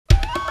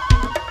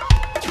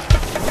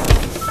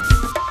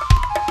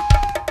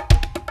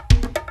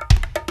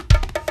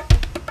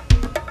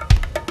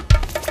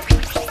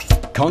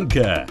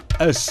Konka,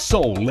 a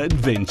soul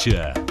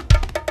adventure.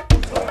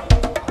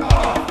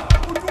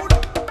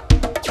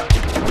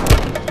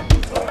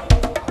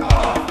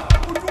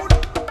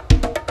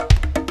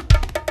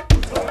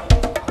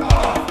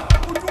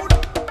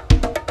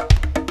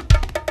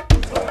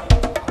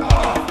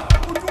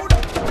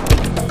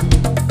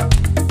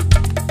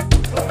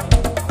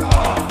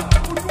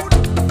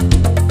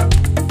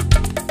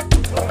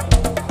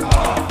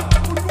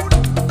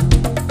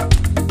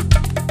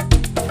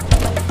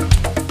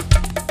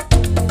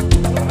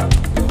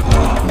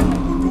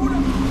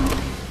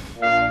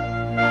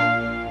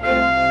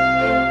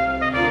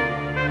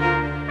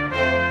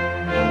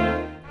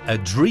 A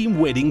dream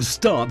wedding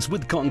starts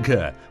with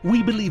Konka.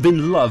 We believe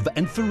in love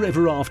and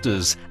forever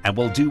afters, and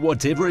will do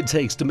whatever it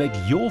takes to make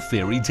your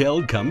fairy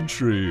tale come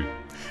true.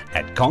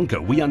 At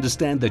Konka, we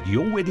understand that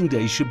your wedding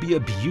day should be a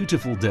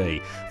beautiful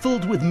day,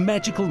 filled with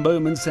magical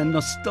moments and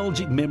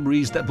nostalgic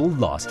memories that will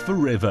last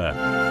forever.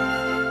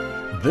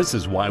 This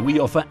is why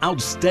we offer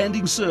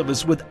outstanding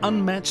service with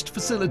unmatched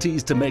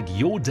facilities to make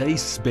your day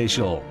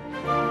special.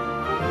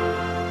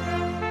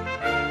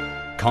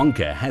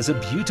 Konka has a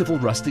beautiful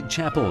rustic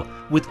chapel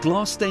with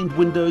glass-stained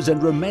windows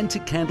and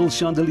romantic candle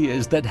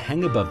chandeliers that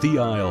hang above the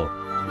aisle.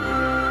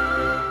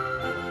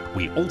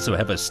 We also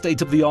have a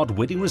state-of-the-art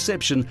wedding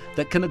reception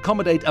that can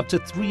accommodate up to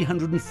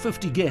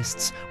 350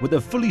 guests with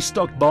a fully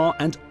stocked bar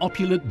and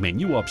opulent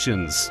menu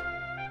options.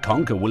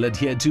 Konka will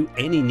adhere to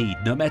any need,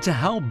 no matter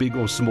how big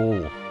or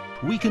small.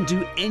 We can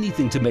do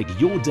anything to make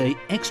your day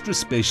extra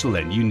special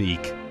and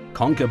unique.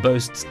 Konka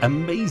boasts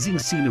amazing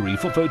scenery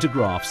for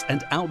photographs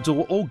and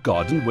outdoor or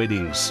garden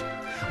weddings.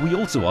 We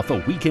also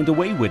offer weekend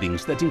away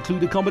weddings that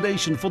include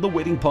accommodation for the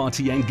wedding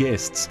party and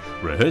guests,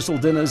 rehearsal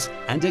dinners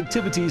and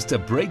activities to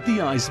break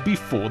the ice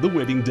before the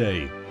wedding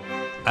day.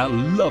 A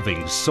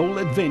loving soul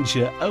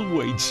adventure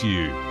awaits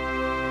you.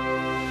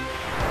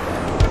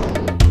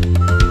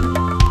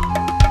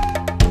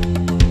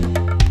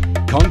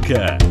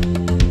 Konka.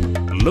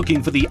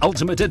 Looking for the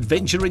ultimate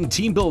adventure in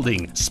team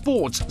building,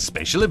 sports,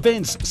 special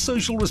events,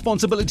 social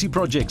responsibility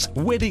projects,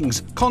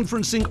 weddings,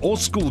 conferencing or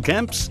school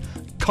camps?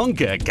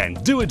 Konka can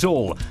do it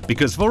all,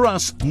 because for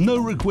us, no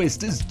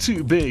request is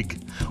too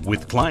big.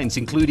 With clients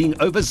including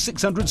over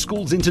 600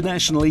 schools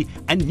internationally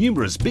and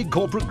numerous big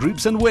corporate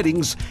groups and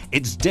weddings,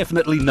 it's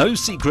definitely no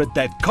secret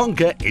that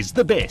Konka is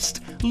the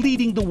best,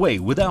 leading the way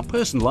with our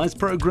personalized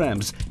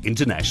programs,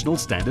 international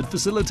standard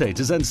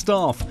facilitators and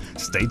staff,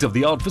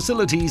 state-of-the-art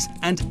facilities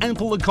and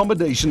ample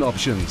accommodation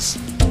options.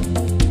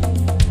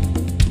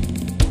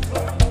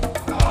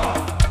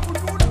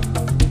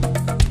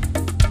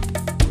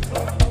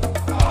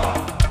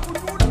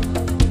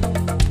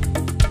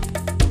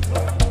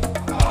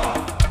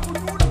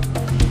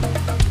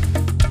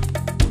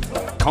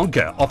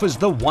 Konka offers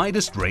the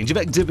widest range of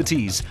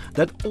activities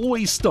that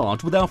always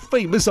start with our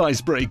famous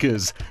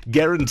icebreakers,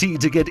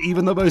 guaranteed to get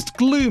even the most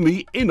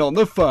gloomy in on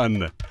the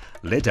fun.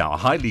 Let our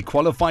highly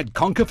qualified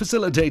Konka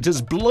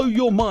facilitators blow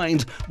your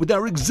mind with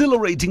our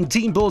exhilarating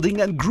team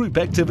building and group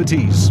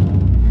activities.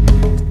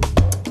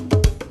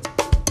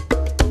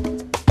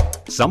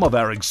 Some of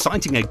our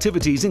exciting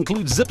activities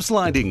include zip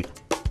sliding,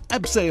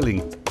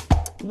 abseiling,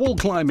 wall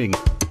climbing,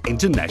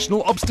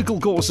 international obstacle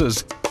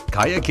courses,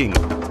 kayaking,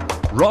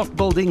 raft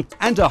building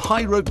and a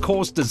high rope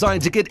course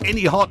designed to get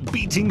any heart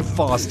beating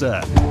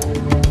faster.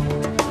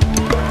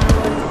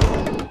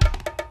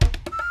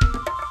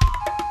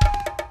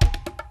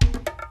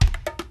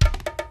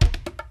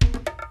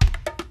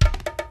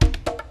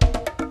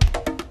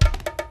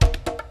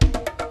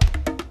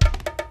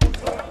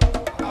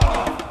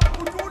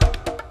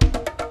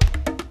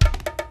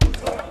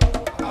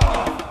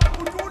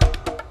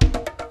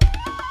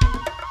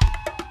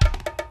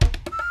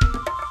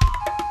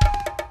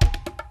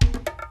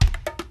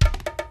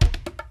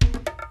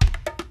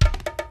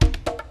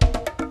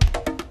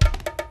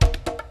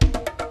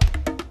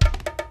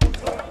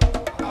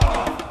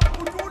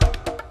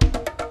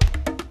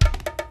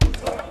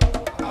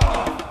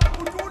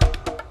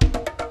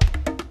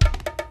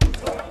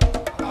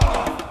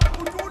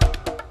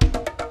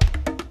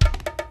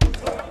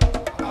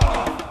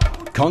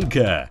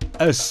 Konka,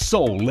 a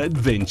soul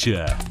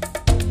adventure.